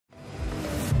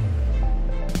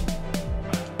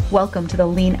Welcome to the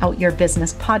Lean Out Your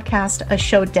Business podcast, a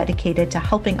show dedicated to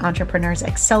helping entrepreneurs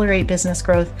accelerate business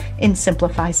growth and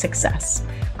simplify success.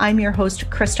 I'm your host,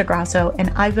 Crista Grasso, and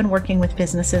I've been working with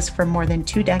businesses for more than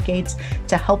 2 decades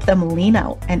to help them lean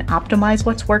out and optimize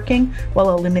what's working while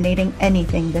eliminating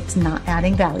anything that's not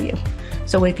adding value.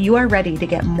 So if you are ready to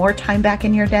get more time back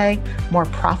in your day, more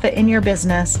profit in your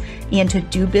business, and to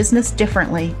do business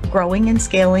differently, growing and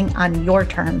scaling on your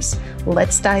terms,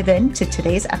 let's dive into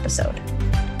today's episode.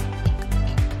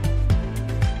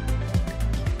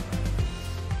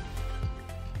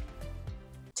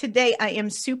 Today, I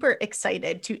am super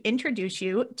excited to introduce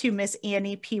you to Miss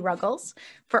Annie P. Ruggles.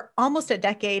 For almost a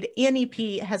decade, Annie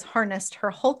P. has harnessed her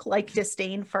Hulk-like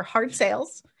disdain for hard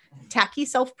sales, tacky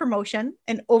self-promotion,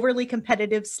 and overly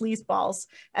competitive sleazeballs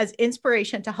as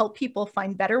inspiration to help people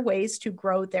find better ways to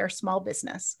grow their small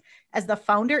business. As the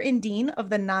founder and dean of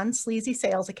the Non-Sleazy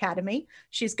Sales Academy,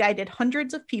 she's guided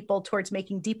hundreds of people towards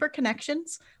making deeper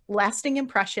connections, lasting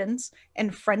impressions,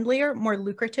 and friendlier, more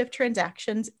lucrative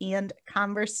transactions and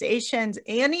conversations.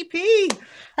 Annie P.,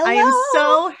 Hello. I am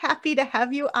so happy to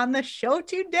have you on the show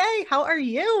today. How are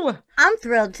you? I'm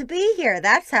thrilled to be here.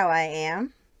 That's how I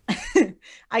am.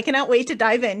 I cannot wait to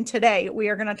dive in. Today, we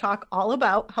are going to talk all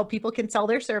about how people can sell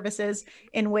their services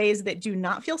in ways that do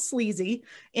not feel sleazy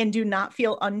and do not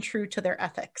feel untrue to their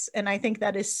ethics. And I think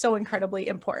that is so incredibly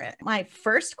important. My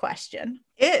first question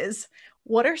is,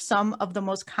 what are some of the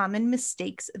most common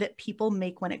mistakes that people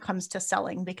make when it comes to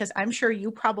selling? Because I'm sure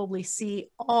you probably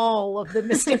see all of the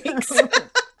mistakes.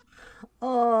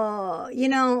 Oh,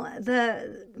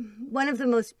 one of the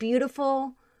most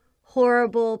beautiful,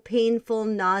 horrible, painful,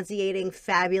 nauseating,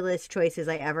 fabulous choices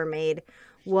I ever made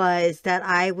was that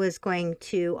I was going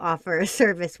to offer a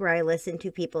service where I listen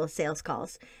to people's sales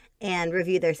calls and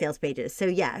review their sales pages. So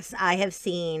yes, I have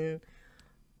seen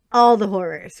all the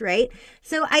horrors, right?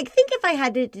 So I think if I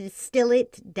had to distill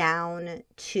it down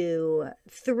to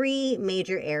 3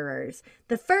 major errors,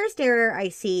 the first error I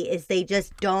see is they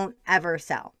just don't ever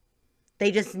sell.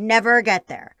 They just never get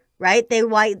there, right? They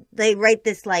write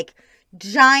this like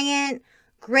giant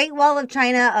Great Wall of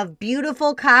China of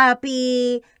beautiful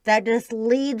copy that just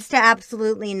leads to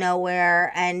absolutely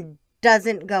nowhere and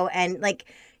doesn't go. And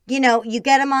you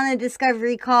get them on a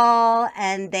discovery call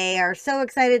and they are so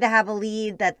excited to have a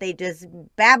lead that they just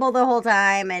babble the whole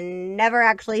time and never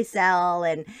actually sell.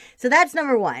 And so that's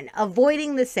number 1,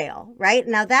 avoiding the sale, right?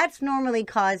 Now that's normally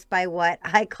caused by what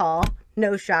I call,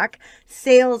 no shock,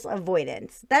 sales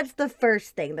avoidance. That's the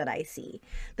first thing that I see.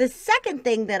 The second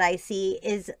thing that I see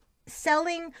is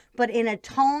selling, but in a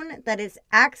tone that is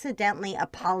accidentally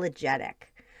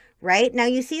apologetic, right? Now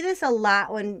you see this a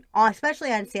lot when,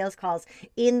 especially on sales calls,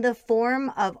 in the form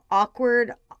of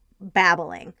awkward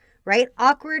babbling, right?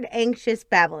 Awkward, anxious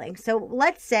babbling. So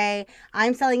let's say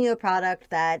I'm selling you a product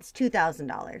that's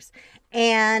 $2,000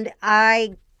 and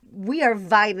we are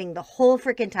vibing the whole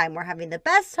freaking time. We're having the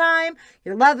best time.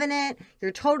 You're loving it.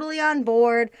 You're totally on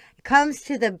board. It comes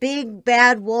to the big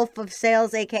bad wolf of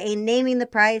sales, aka naming the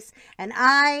price. And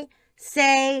I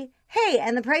say, hey,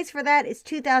 and the price for that is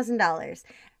 $2,000.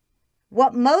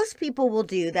 What most people will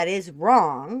do that is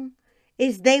wrong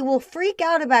is they will freak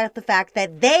out about the fact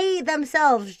that they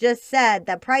themselves just said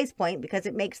the price point because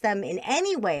it makes them in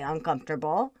any way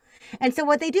uncomfortable. And so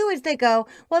what they do is they go,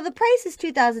 well, the price is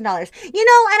 $2,000, and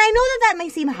I know that may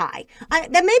seem high.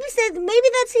 Maybe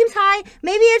that seems high.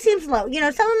 Maybe it seems low.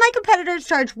 Some of my competitors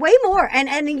charge way more, and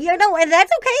that's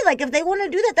okay. Like if they want to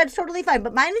do that, that's totally fine.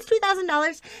 But mine is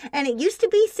 $2,000, and it used to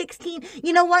be $16,000.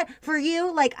 You know what? For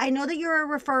you, I know that you're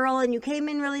a referral, and you came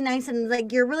in really nice,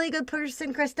 and you're a really good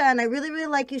person, Crista, and I really, really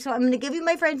like you. So I'm going to give you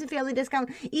my friends and family discount,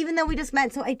 even though we just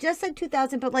met. So I just said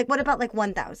 $2,000, but what about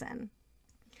 $1,000?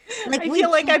 I feel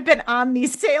like I've been on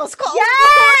these sales calls.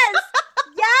 Yes!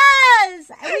 Yes!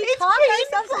 We talk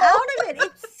ourselves out of it.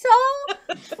 It's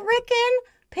so freaking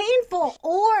painful.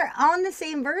 Or on the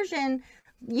same version,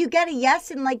 you get a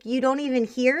yes and you don't even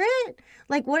hear it.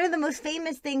 One of the most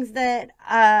famous things that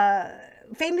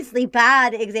famously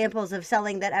bad examples of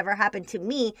selling that ever happened to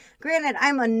me. Granted,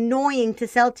 I'm annoying to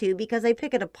sell to because I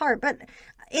pick it apart, but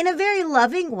in a very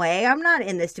loving way. I'm not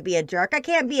in this to be a jerk. I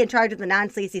can't be in charge of the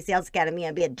Non-Sleazy Sales Academy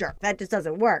and be a jerk. That just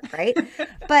doesn't work, right?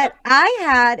 But I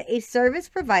had a service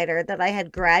provider that I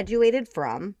had graduated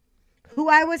from, who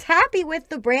I was happy with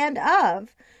the brand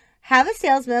of, have a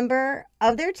sales member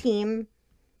of their team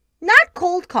not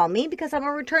cold call me because I'm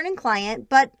a returning client,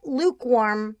 but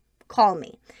lukewarm call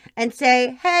me and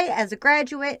say, hey, as a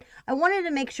graduate, I wanted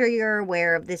to make sure you're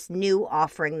aware of this new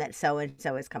offering that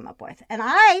so-and-so has come up with. And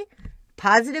I,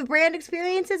 positive brand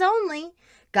experiences only,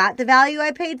 got the value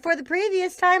I paid for the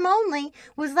previous time only,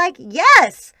 was like,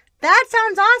 yes, That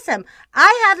sounds awesome.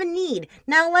 I have a need.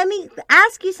 Now, let me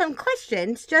ask you some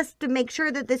questions just to make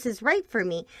sure that this is right for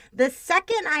me. The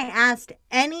second I asked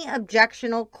any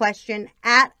objectionable question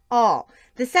at all,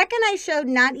 the second I showed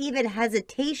not even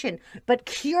hesitation, but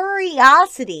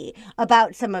curiosity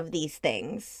about some of these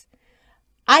things,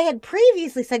 I had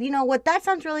previously said, you know what, that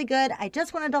sounds really good. I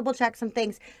just want to double check some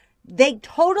things. They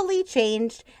totally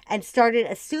changed and started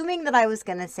assuming that I was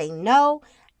going to say no.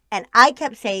 And I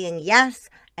kept saying yes.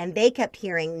 And they kept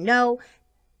hearing no,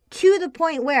 to the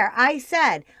point where I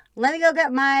said, let me go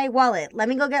get my wallet. Let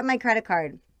me go get my credit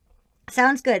card.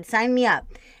 Sounds good. Sign me up.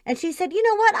 And she said, you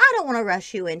know what? I don't want to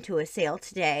rush you into a sale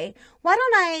today. Why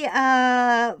don't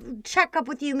I check up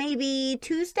with you maybe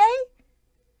Tuesday?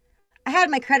 I had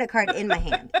my credit card in my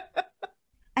hand.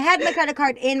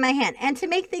 And to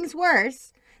make things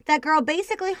worse, that girl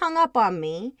basically hung up on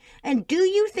me. And do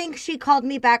you think she called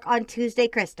me back on Tuesday,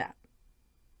 Crista?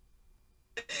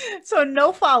 So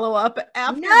no follow-up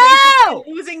after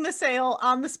basically losing the sale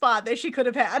on the spot that she could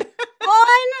have had.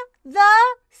 On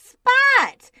the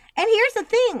spot. And here's the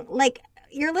thing, like,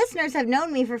 your listeners have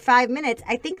known me for 5 minutes.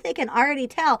 I think they can already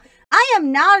tell I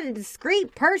am not a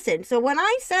discreet person. So when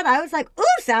I said, I was like,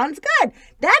 ooh, sounds good.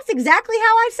 That's exactly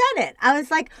how I said it. I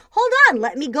was like, hold on,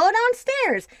 let me go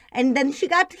downstairs. And then she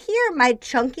got to hear my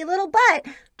chunky little butt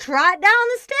trot down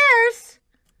the stairs.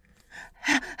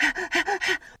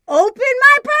 Open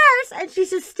my purse, and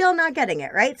she's just still not getting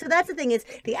it, right? So that's the thing, is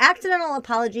the accidental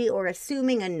apology or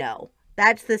assuming a no.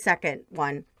 That's the second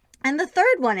one. And the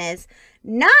third one is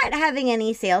not having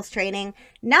any sales training,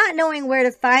 not knowing where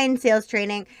to find sales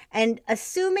training, and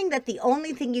assuming that the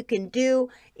only thing you can do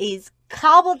is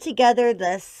cobble together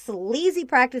the sleazy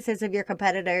practices of your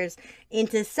competitors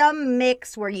into some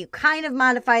mix where you kind of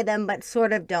modify them but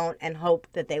sort of don't and hope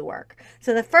that they work.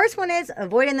 So the first one is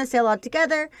avoiding the sale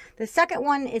altogether. The second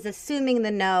one is assuming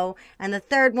the no. And the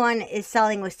third one is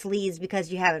selling with sleaze because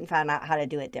you haven't found out how to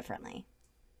do it differently.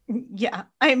 Yeah,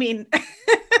 I mean,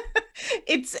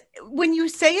 it's when you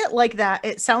say it like that,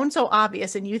 it sounds so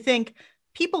obvious and you think,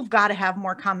 people have got to have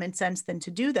more common sense than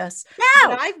to do this.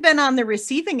 No. But I've been on the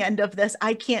receiving end of this.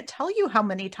 I can't tell you how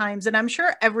many times, and I'm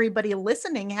sure everybody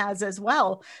listening has as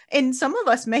well. And some of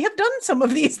us may have done some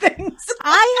of these things.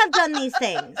 I have done these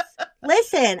things.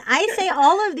 Listen, I say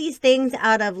all of these things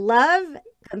out of love,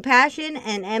 compassion,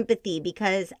 and empathy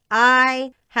because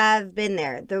I have been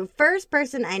there. The first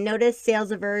person I noticed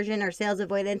sales aversion or sales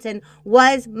avoidance in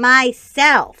was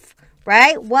myself.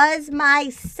 Right? Was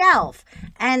myself.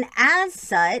 And as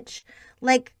such,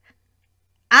 like,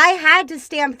 I had to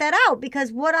stamp that out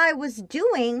because what I was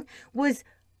doing was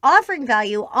offering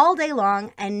value all day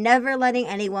long and never letting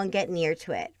anyone get near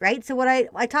to it. Right? So what I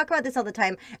talk about this all the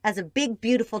time as a big,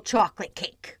 beautiful chocolate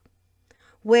cake.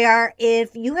 Where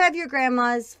if you have your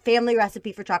grandma's family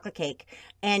recipe for chocolate cake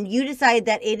and you decide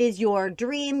that it is your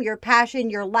dream, your passion,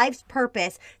 your life's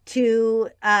purpose to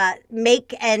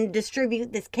make and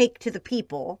distribute this cake to the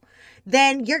people,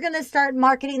 then you're going to start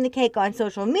marketing the cake on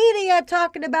social media,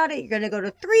 talking about it. You're going to go to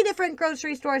 3 different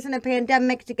grocery stores in a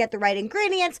pandemic to get the right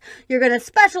ingredients. You're going to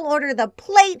special order the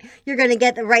plate. You're going to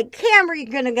get the right camera.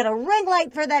 You're going to get a ring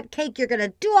light for that cake. You're going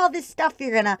to do all this stuff. You're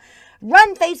going to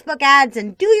run Facebook ads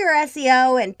and do your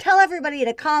SEO and tell everybody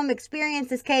to come experience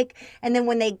this cake. And then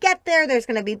when they get there, there's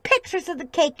going to be pictures of the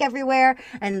cake everywhere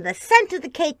and the scent of the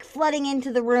cake flooding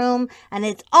into the room. And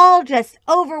it's all just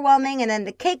overwhelming. And then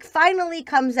the cake finally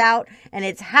comes out and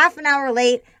it's half an hour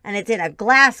late and it's in a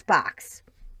glass box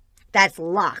that's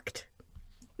locked.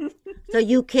 So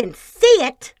you can see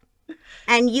it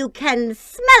and you can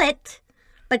smell it,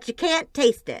 but you can't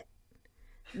taste it.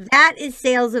 That is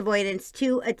sales avoidance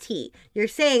to a T. You're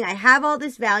saying, I have all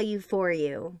this value for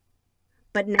you,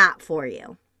 but not for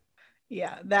you.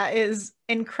 Yeah, that is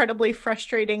incredibly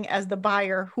frustrating as the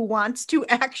buyer who wants to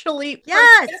actually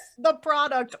purchase the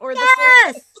product or the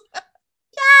service.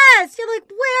 Yes. You're like,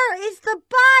 where is the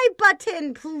buy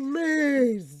button,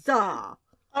 please? All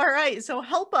right. So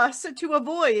help us to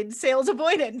avoid sales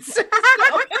avoidance.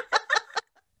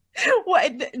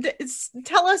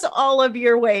 Tell us all of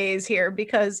your ways here,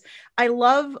 because I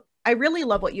really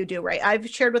love what you do, right? I've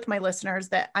shared with my listeners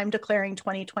that I'm declaring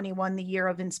 2021 the year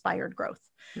of inspired growth,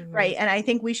 right? And I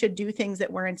think we should do things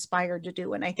that we're inspired to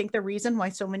do. And I think the reason why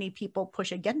so many people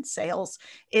push against sales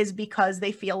is because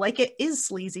they feel like it is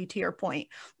sleazy, to your point.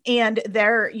 And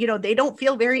they don't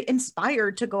feel very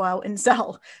inspired to go out and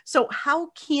sell. So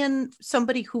how can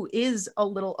somebody who is a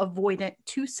little avoidant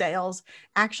to sales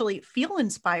actually feel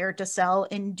inspired to sell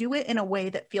and do it in a way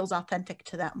that feels authentic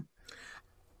to them?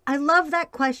 I love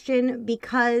that question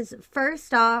because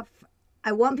first off,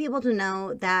 I want people to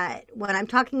know that when I'm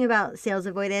talking about sales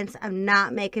avoidance, I'm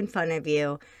not making fun of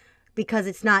you because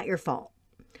it's not your fault.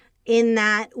 In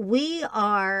that we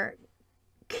are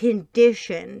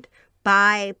conditioned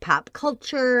by pop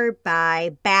culture,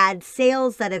 by bad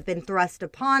sales that have been thrust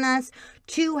upon us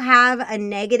to have a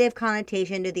negative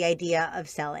connotation to the idea of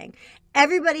selling.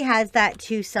 Everybody has that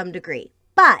to some degree.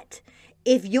 But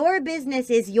if your business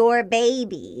is your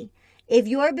baby, if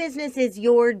your business is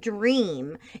your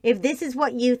dream, if this is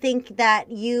what you think that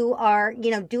you are,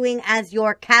 doing as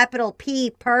your capital P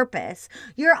purpose,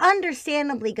 you're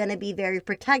understandably going to be very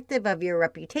protective of your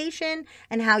reputation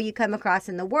and how you come across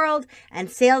in the world. And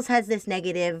sales has this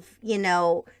negative,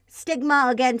 stigma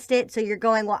against it. So you're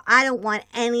going, well, I don't want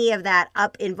any of that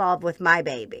up involved with my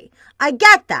baby. I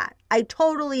get that. I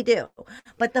totally do.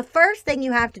 But the first thing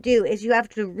you have to do is you have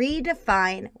to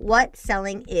redefine what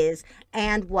selling is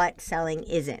and what selling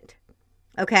isn't.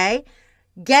 Okay?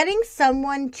 Getting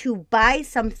someone to buy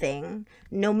something,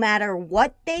 no matter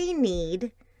what they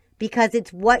need, because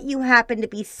it's what you happen to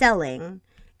be selling,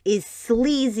 is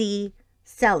sleazy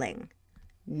selling,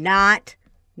 not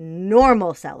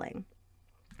normal selling.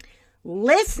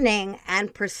 Listening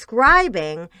and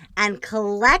prescribing and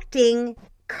collecting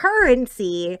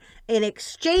currency in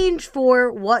exchange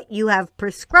for what you have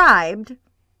prescribed,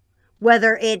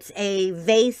 whether it's a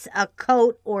vase, a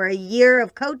coat, or a year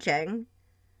of coaching,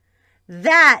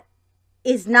 that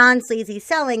is non-sleazy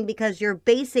selling because you're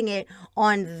basing it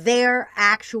on their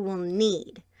actual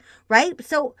need, right?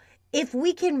 So if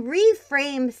we can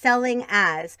reframe selling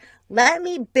as, let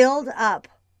me build up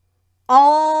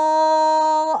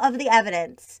all of the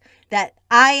evidence that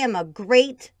I am a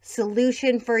great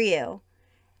solution for you,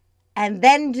 and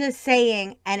then just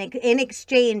saying, and in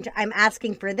exchange, I'm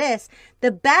asking for this,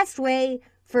 the best way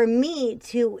for me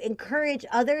to encourage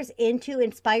others into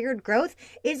inspired growth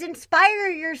is inspire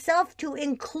yourself to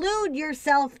include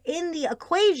yourself in the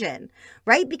equation,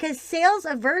 right? Because sales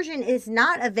aversion is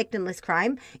not a victimless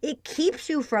crime. It keeps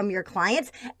you from your clients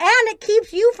and it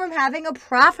keeps you from having a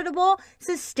profitable,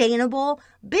 sustainable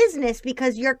business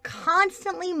because you're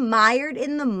constantly mired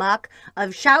in the muck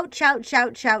of shout, shout,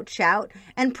 shout, shout, shout,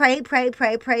 and pray, pray,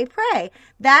 pray, pray, pray.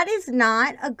 That is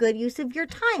not a good use of your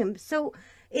time. So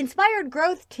inspired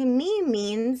growth to me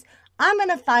means I'm going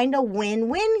to find a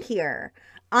win-win here.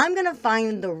 I'm going to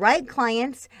find the right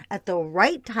clients at the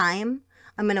right time.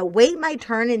 I'm going to wait my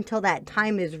turn until that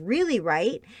time is really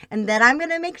right. And then I'm going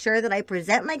to make sure that I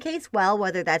present my case well,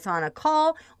 whether that's on a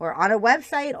call or on a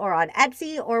website or on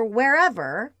Etsy or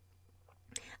wherever.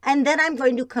 And then I'm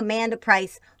going to command a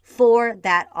price for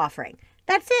that offering.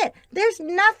 That's it. There's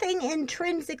nothing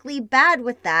intrinsically bad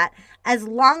with that as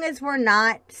long as we're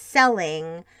not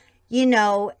selling,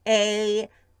 a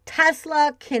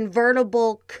Tesla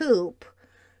convertible coupe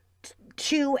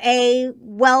to a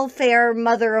welfare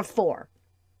mother of four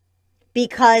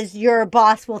because your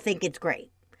boss will think it's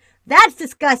great. That's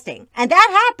disgusting. And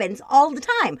that happens all the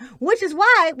time, which is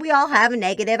why we all have a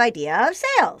negative idea of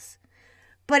sales.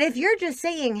 But if you're just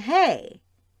saying, hey,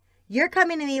 you're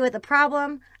coming to me with a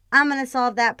problem, I'm going to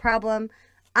solve that problem.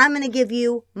 I'm going to give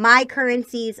you my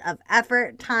currencies of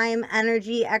effort, time,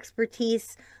 energy,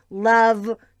 expertise,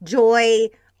 love, joy,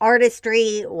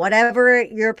 artistry, whatever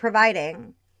you're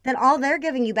providing. Then all they're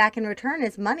giving you back in return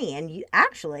is money. And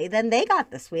then they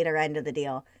got the sweeter end of the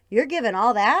deal. You're giving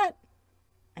all that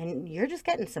and you're just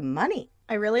getting some money.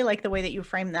 I really like the way that you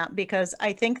frame that because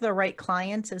I think the right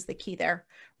clients is the key there,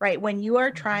 right? When you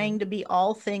are trying to be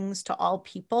all things to all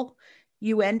people,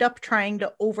 you end up trying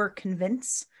to over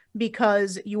convince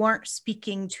because you aren't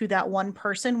speaking to that one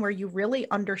person where you really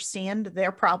understand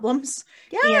their problems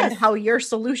and how your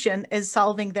solution is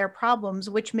solving their problems,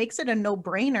 which makes it a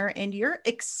no-brainer. And you're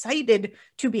excited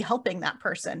to be helping that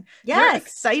person. You're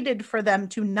excited for them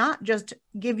to not just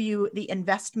give you the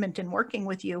investment in working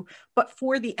with you, but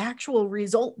for the actual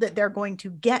result that they're going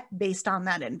to get based on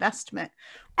that investment.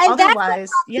 And otherwise,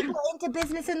 that's what got people into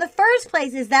business in the first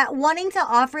place, is that wanting to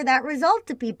offer that result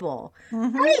to people.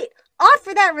 Right?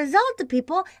 Offer that result to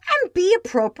people and be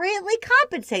appropriately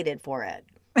compensated for it.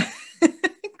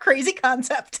 Crazy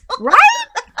concept. Right?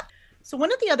 So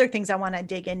one of the other things I want to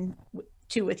dig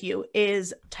into with you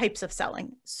is types of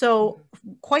selling. So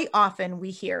quite often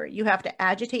we hear you have to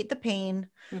agitate the pain.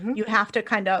 You have to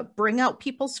kind of bring out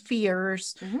people's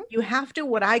fears. You have to,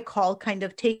 what I call, kind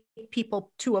of take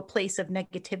people to a place of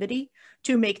negativity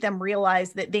to make them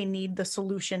realize that they need the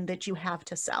solution that you have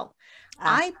to sell.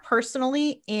 I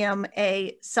personally am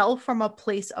a sell from a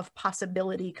place of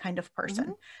possibility kind of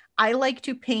person. I like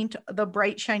to paint the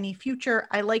bright, shiny future.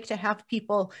 I like to have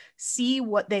people see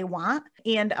what they want.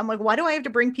 And I'm like, why do I have to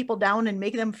bring people down and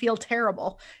make them feel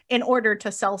terrible in order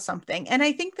to sell something? And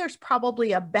I think there's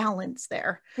probably a balance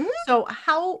there. Mhm. So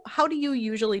how do you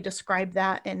usually describe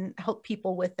that and help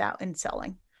people with that in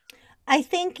selling? I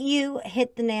think you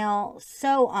hit the nail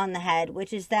so on the head,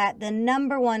 which is that the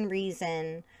number one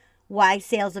reason why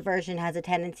sales aversion has a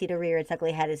tendency to rear its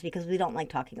ugly head is because we don't like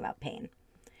talking about pain.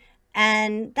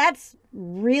 And that's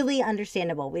really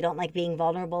understandable. We don't like being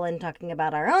vulnerable and talking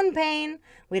about our own pain.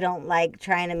 We don't like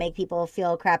trying to make people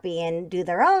feel crappy and do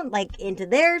their own, like into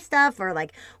their stuff, or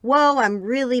like, whoa, I'm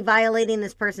really violating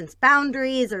this person's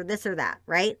boundaries or this or that,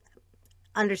 right?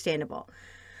 Understandable.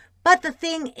 But the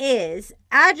thing is,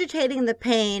 agitating the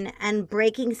pain and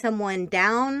breaking someone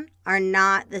down are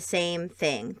not the same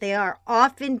thing. They are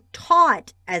often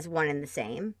taught as one and the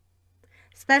same,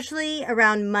 especially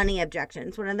around money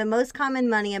objections. One of the most common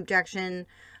money objection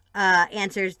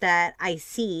answers that I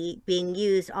see being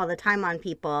used all the time on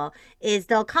people is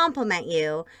they'll compliment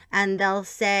you and they'll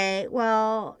say,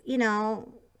 well, you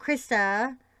know,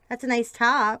 Krista, that's a nice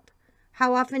top.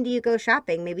 How often do you go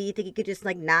shopping? Maybe you think you could just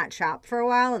like not shop for a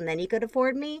while and then you could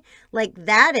afford me. Like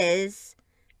that is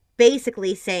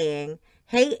basically saying,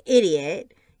 hey,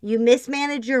 idiot, you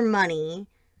mismanage your money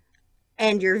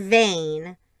and you're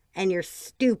vain and you're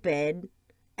stupid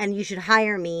and you should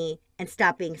hire me and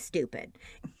stop being stupid.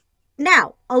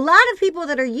 Now, a lot of people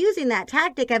that are using that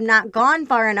tactic have not gone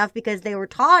far enough because they were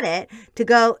taught it to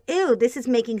go, ew, this is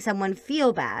making someone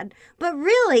feel bad. But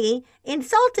really,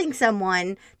 insulting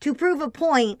someone to prove a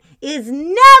point is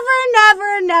never,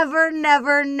 never, never,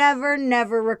 never, never,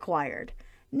 never required.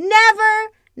 Never,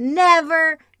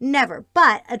 never, never.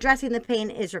 But addressing the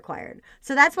pain is required.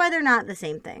 So that's why they're not the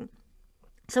same thing.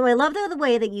 So I love the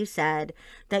way that you said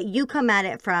that you come at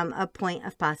it from a point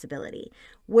of possibility.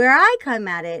 Where I come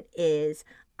at it is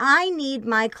I need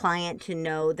my client to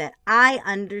know that I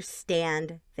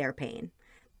understand their pain.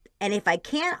 And if I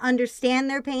can't understand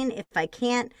their pain, if I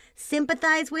can't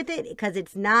sympathize with it because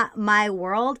it's not my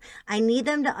world, I need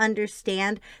them to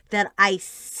understand that I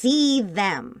see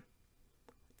them.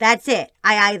 That's it.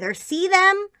 I either see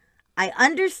them, I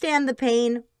understand the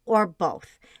pain, or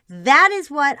both. That is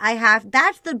what I have.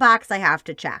 That's the box I have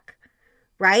to check,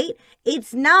 right?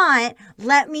 It's not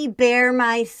let me bare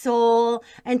my soul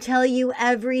and tell you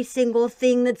every single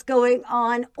thing that's going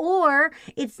on, or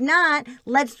it's not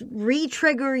let's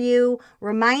re-trigger you,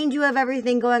 remind you of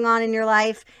everything going on in your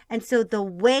life. And so the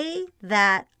way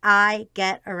that I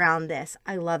get around this,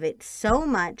 I love it so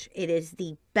much. It is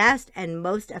the best and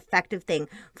most effective thing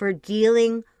for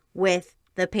dealing with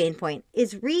the pain point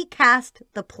is recast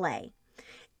the play.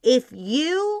 If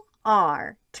you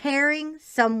are tearing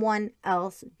someone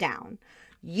else down,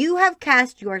 you have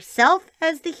cast yourself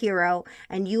as the hero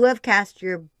and you have cast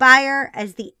your buyer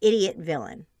as the idiot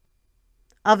villain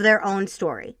of their own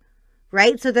story,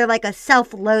 right? So they're like a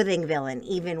self-loathing villain,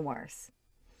 even worse.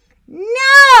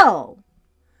 No!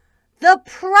 The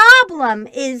problem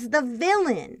is the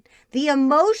villain. The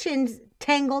emotions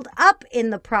tangled up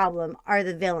in the problem are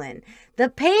the villain. The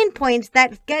pain points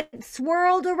that get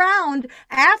swirled around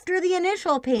after the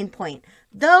initial pain point,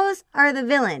 those are the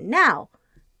villain. Now,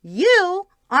 you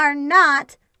are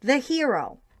not the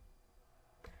hero.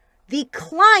 The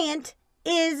client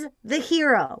is the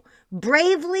hero,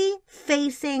 bravely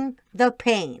facing the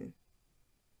pain.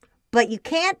 But you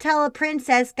can't tell a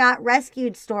princess got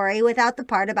rescued story without the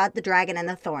part about the dragon and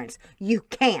the thorns. You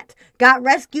can't. Got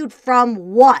rescued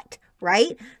from what,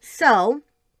 right? So,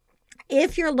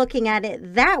 if you're looking at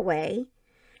it that way,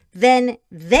 then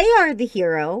they are the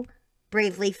hero,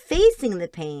 bravely facing the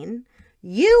pain.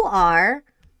 You are,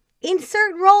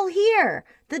 insert role here,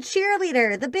 the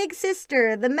cheerleader, the big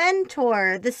sister, the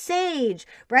mentor, the sage,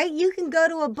 right? You can go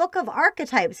to a book of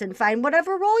archetypes and find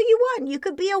whatever role you want. You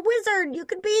could be a wizard. You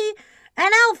could be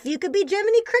an elf. You could be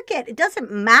Jiminy Cricket. It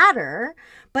doesn't matter.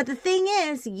 But the thing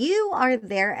is, you are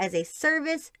there as a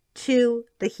service to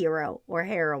the hero or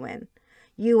heroine.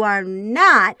 You are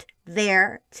not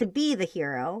there to be the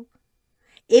hero.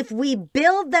 If we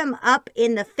build them up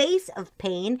in the face of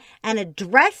pain and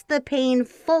address the pain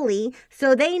fully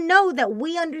so they know that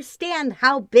we understand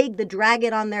how big the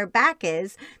dragon on their back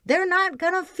is, they're not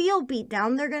going to feel beat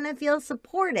down. They're going to feel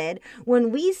supported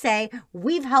when we say,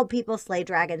 we've helped people slay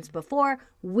dragons before.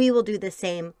 We will do the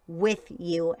same with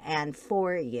you and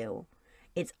for you.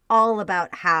 It's all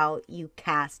about how you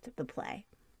cast the play.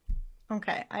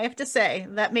 Okay, I have to say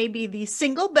that may be the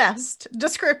single best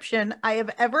description I have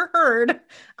ever heard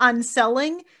on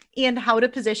selling and how to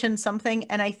position something.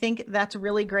 And I think that's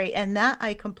really great. And that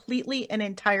I completely and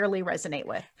entirely resonate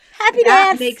with. Happy That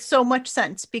dance. makes so much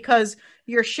sense because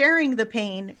you're sharing the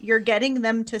pain, you're getting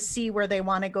them to see where they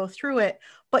want to go through it,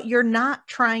 but you're not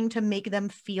trying to make them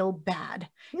feel bad.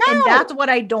 No. And that's what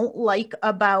I don't like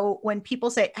about when people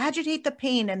say agitate the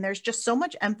pain. And there's just so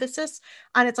much emphasis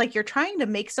on it's like you're trying to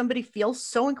make somebody feel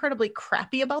so incredibly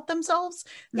crappy about themselves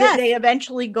that they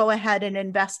eventually go ahead and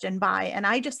invest and buy. And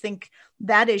I just think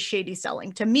that is shady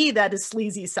selling. To me, that is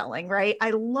sleazy selling, right?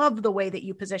 I love the way that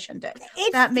you positioned it.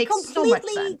 That makes so much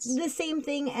sense. The same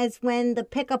thing as when the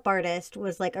pickup artist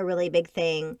was like a really big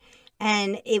thing.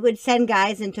 And it would send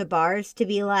guys into bars to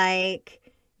be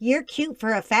like, you're cute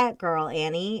for a fat girl,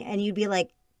 Annie. And you'd be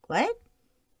like, what?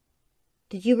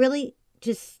 Did you really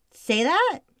just say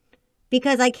that?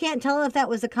 Because I can't tell if that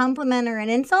was a compliment or an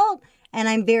insult. And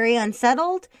I'm very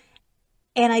unsettled.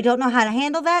 And I don't know how to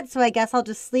handle that. So I guess I'll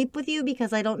just sleep with you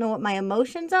because I don't know what my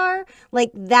emotions are. Like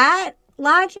that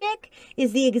logic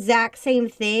is the exact same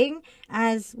thing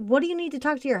as what do you need to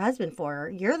talk to your husband for?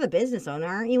 You're the business owner.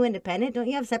 Aren't you independent? Don't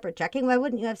you have separate checking? Why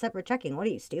wouldn't you have separate checking? What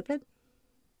are you, stupid?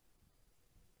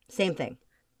 Same thing.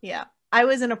 Yeah. I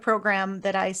was in a program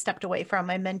that I stepped away from.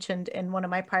 I mentioned in one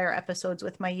of my prior episodes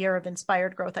with my year of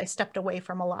inspired growth, I stepped away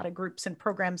from a lot of groups and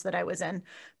programs that I was in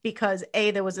because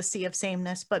A, there was a sea of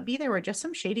sameness, but B, there were just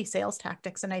some shady sales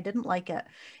tactics and I didn't like it.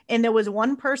 And there was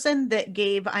one person that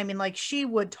gave, I mean, like she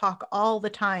would talk all the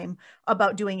time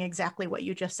about doing exactly what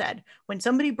you just said. When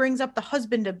somebody brings up the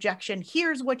husband objection,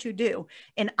 here's what you do.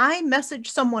 And I message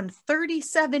someone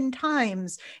 37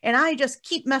 times and I just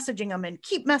keep messaging them and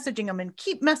keep messaging them and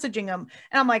keep messaging them.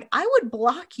 And I'm like, I would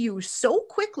block you so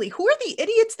quickly. Who are the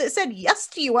idiots that said yes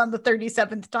to you on the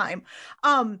 37th time?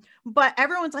 But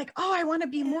everyone's like, oh, I want to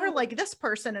be more like this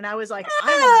person. And I was like,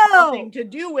 I want nothing to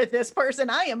do with this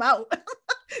person. I am out.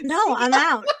 No, I'm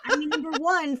out. I mean, number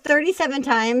one, 37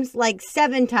 times, like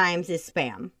 7 times is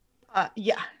spam.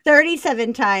 Yeah.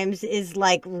 37 times is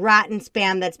like rotten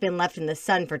spam that's been left in the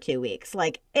sun for 2 weeks.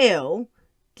 Like, ew.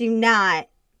 Do not.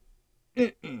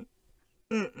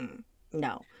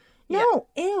 No. No,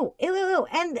 yeah. Ew.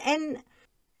 And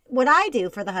what I do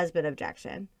for the husband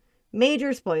objection,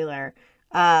 major spoiler,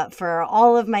 for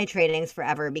all of my trainings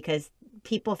forever, because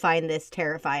people find this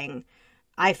terrifying.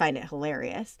 I find it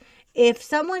hilarious. If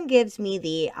someone gives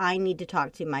me I need to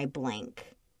talk to my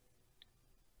blank,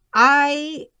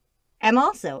 I am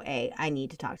also I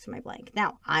need to talk to my blank.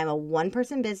 Now, I'm a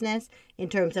one-person business in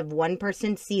terms of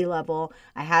one-person C-level.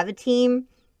 I have a team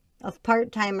of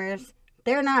part-timers.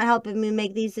 They're not helping me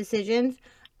make these decisions.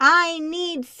 I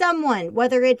need someone,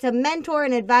 whether it's a mentor,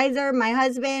 an advisor, my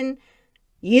husband,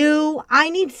 you. I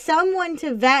need someone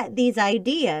to vet these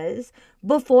ideas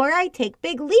before I take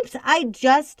big leaps. I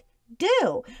just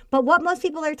do. But what most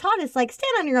people are taught is like,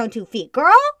 stand on your own 2 feet,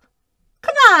 girl.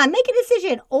 Come on, make a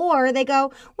decision. Or they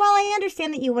go, well, I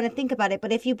understand that you want to think about it,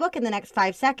 but if you book in the next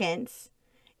 5 seconds,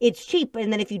 it's cheap.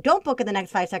 And then if you don't book in the next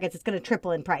 5 seconds, it's going to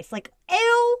triple in price. Like,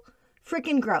 ew.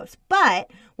 Freaking gross. But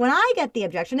when I get the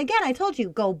objection, again, I told you,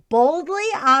 go boldly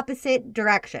opposite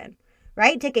direction,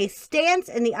 right? Take a stance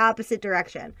in the opposite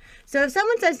direction. So if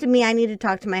someone says to me, I need to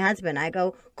talk to my husband, I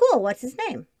go, cool, what's his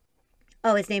name?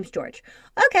 Oh, his name's George.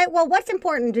 Okay, well, what's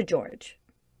important to George?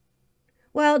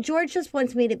 Well, George just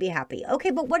wants me to be happy. Okay,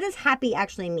 but what does happy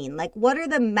actually mean? Like, what are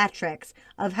the metrics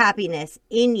of happiness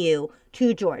in you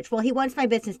to George? Well, he wants my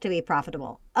business to be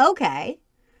profitable. Okay.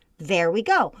 There we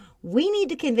go. We need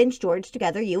to convince George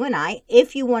together, you and I,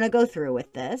 if you want to go through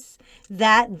with this,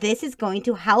 that this is going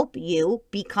to help you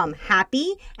become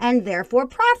happy and therefore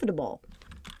profitable.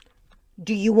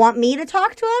 Do you want me to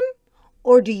talk to him?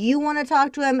 Or do you want to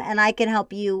talk to him and I can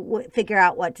help you figure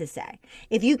out what to say?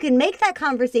 If you can make that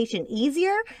conversation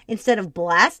easier instead of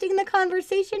blasting the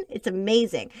conversation, it's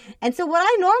amazing. And so what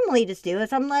I normally just do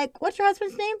is I'm like, what's your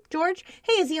husband's name? George?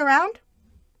 Hey, is he around?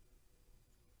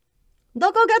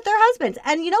 They'll go get their husbands.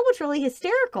 And you know what's really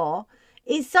hysterical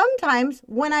is sometimes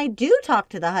when I do talk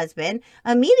to the husband,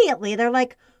 immediately they're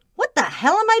like, what the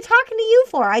hell am I talking to you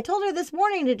for? I told her this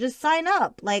morning to just sign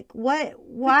up. Like, what?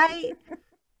 Why?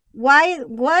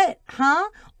 What? Huh?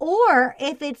 Or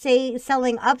if it's a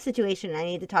selling up situation, I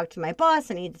need to talk to my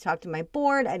boss, I need to talk to my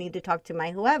board, I need to talk to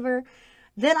my whoever,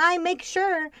 then I make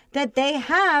sure that they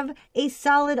have a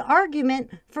solid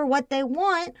argument for what they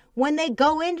want when they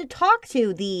go in to talk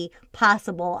to the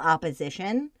possible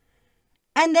opposition.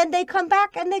 And then they come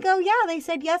back and they go, yeah, they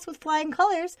said yes with flying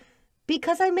colors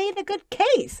because I made a good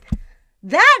case.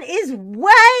 That is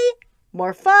way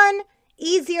more fun,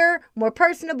 easier, more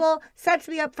personable, sets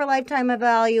me up for lifetime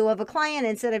value of a client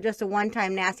instead of just a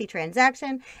one-time nasty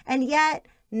transaction. And yet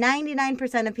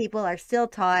 99% of people are still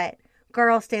taught,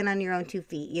 girl, stand on your own 2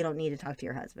 feet. You don't need to talk to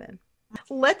your husband.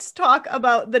 Let's talk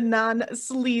about the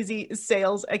Non-Sleazy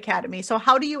Sales Academy. So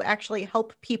how do you actually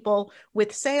help people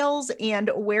with sales,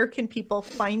 and where can people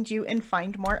find you and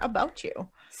find more about you?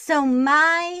 So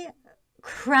my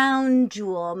crown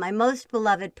jewel, my most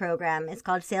beloved program is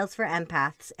called Sales for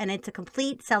Empaths, and it's a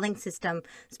complete selling system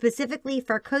specifically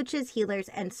for coaches, healers,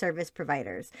 and service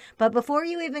providers. But before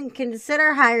you even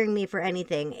consider hiring me for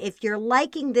anything, if you're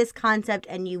liking this concept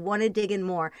and you want to dig in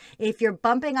more, if you're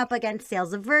bumping up against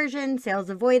sales aversion, sales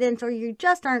avoidance, or you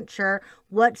just aren't sure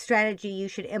what strategy you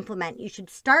should implement, you should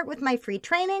start with my free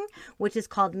training, which is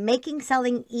called Making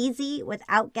Selling Easy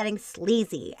Without Getting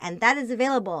Sleazy. And that is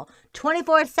available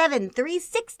 24/7,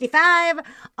 365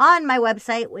 on my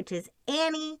website, which is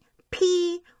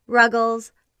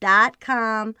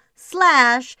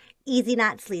anniePruggles.com/easy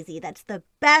not sleazy. That's the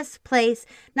best place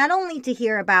not only to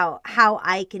hear about how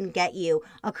I can get you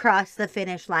across the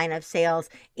finish line of sales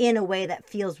in a way that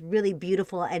feels really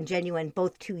beautiful and genuine,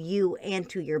 both to you and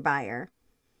to your buyer.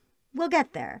 We'll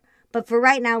get there. But for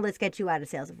right now, let's get you out of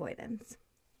sales avoidance.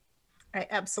 I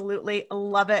absolutely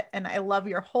love it. And I love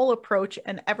your whole approach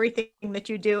and everything that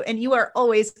you do. And you are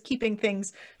always keeping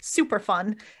things super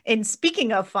fun. And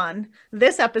speaking of fun,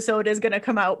 this episode is going to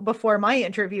come out before my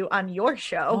interview on your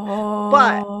show.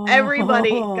 But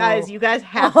everybody, guys, you guys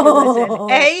have to listen.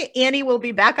 Annie will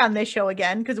be back on this show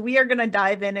again, because we are going to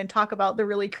dive in and talk about the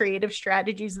really creative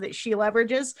strategies that she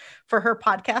leverages for her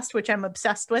podcast, which I'm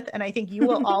obsessed with. And I think you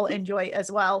will all enjoy as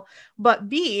well. But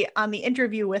B, on the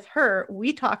interview with her,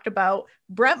 we talked about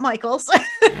Brett Michaels,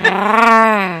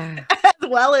 as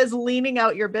well as leaning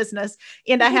out your business.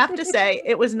 And I have to say,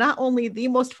 it was not only the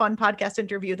most fun podcast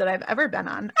interview that I've ever been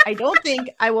on, I don't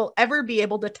think I will ever be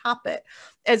able to top it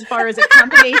as far as a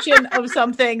combination of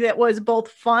something that was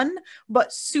both fun,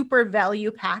 but super value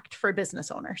packed for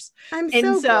business owners. I'm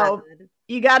so glad.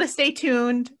 You got to stay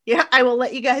tuned. Yeah, I will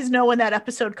let you guys know when that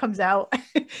episode comes out,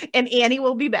 and Annie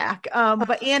will be back.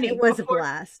 But Annie, it was a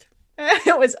blast.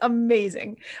 It was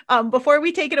amazing. Before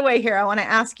we take it away here, I want to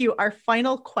ask you our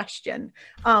final question,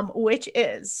 which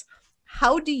is,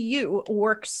 how do you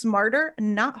work smarter,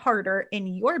 not harder in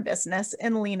your business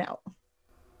and lean out?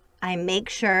 I make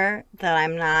sure that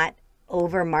I'm not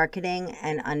over marketing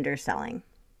and underselling,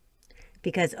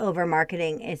 because over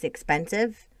marketing is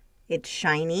expensive, it's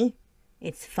shiny,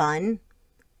 it's fun,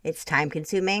 it's time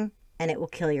consuming, and it will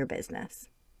kill your business.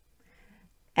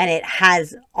 And it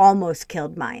has almost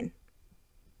killed mine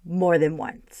more than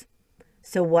once.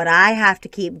 So what I have to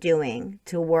keep doing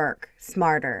to work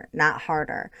smarter, not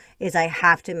harder, is I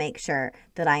have to make sure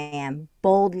that I am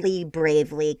boldly,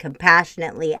 bravely,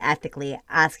 compassionately, ethically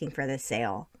asking for the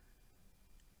sale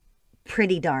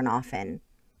pretty darn often.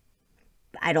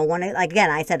 I don't want to, like, again,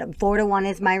 I said 4-to-1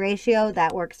 is my ratio.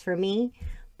 That works for me.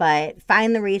 But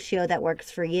find the ratio that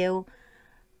works for you.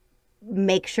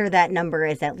 Make sure that number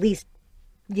is at least,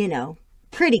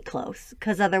 pretty close,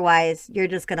 because otherwise you're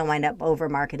just going to wind up over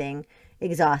marketing,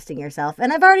 exhausting yourself.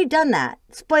 And I've already done that.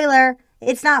 Spoiler,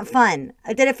 it's not fun.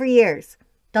 I did it for years.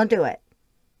 Don't do it.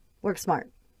 Work smart.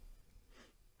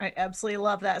 I absolutely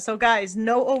love that. So guys,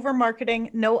 no over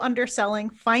marketing, no underselling,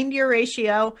 find your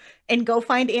ratio and go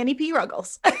find Annie P.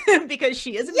 Ruggles because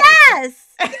she is amazing. Yes.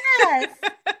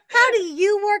 How do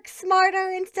you work smarter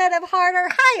instead of harder?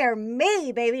 Hire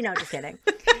me, baby. No, just kidding.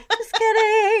 Just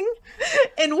kidding.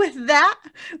 And with that,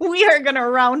 we are going to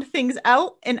round things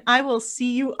out, and I will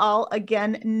see you all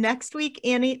again next week.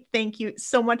 Annie, thank you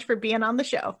so much for being on the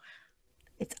show.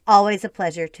 It's always a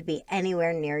pleasure to be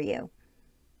anywhere near you.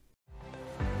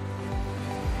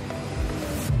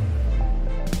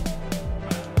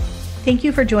 Thank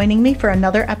you for joining me for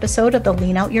another episode of the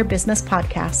Lean Out Your Business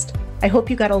podcast. I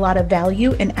hope you got a lot of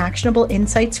value and actionable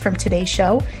insights from today's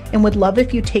show, and would love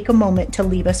if you take a moment to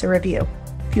leave us a review.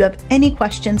 If you have any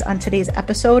questions on today's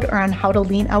episode or on how to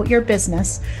lean out your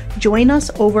business, join us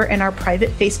over in our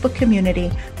private Facebook community,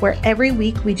 where every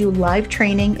week we do live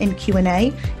training and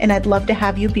Q&A, and I'd love to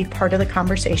have you be part of the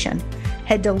conversation.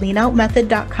 Head to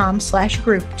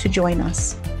leanoutmethod.com/group to join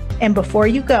us. And before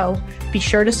you go, be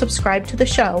sure to subscribe to the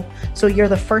show so you're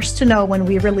the first to know when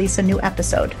we release a new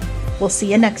episode. We'll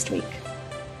see you next week.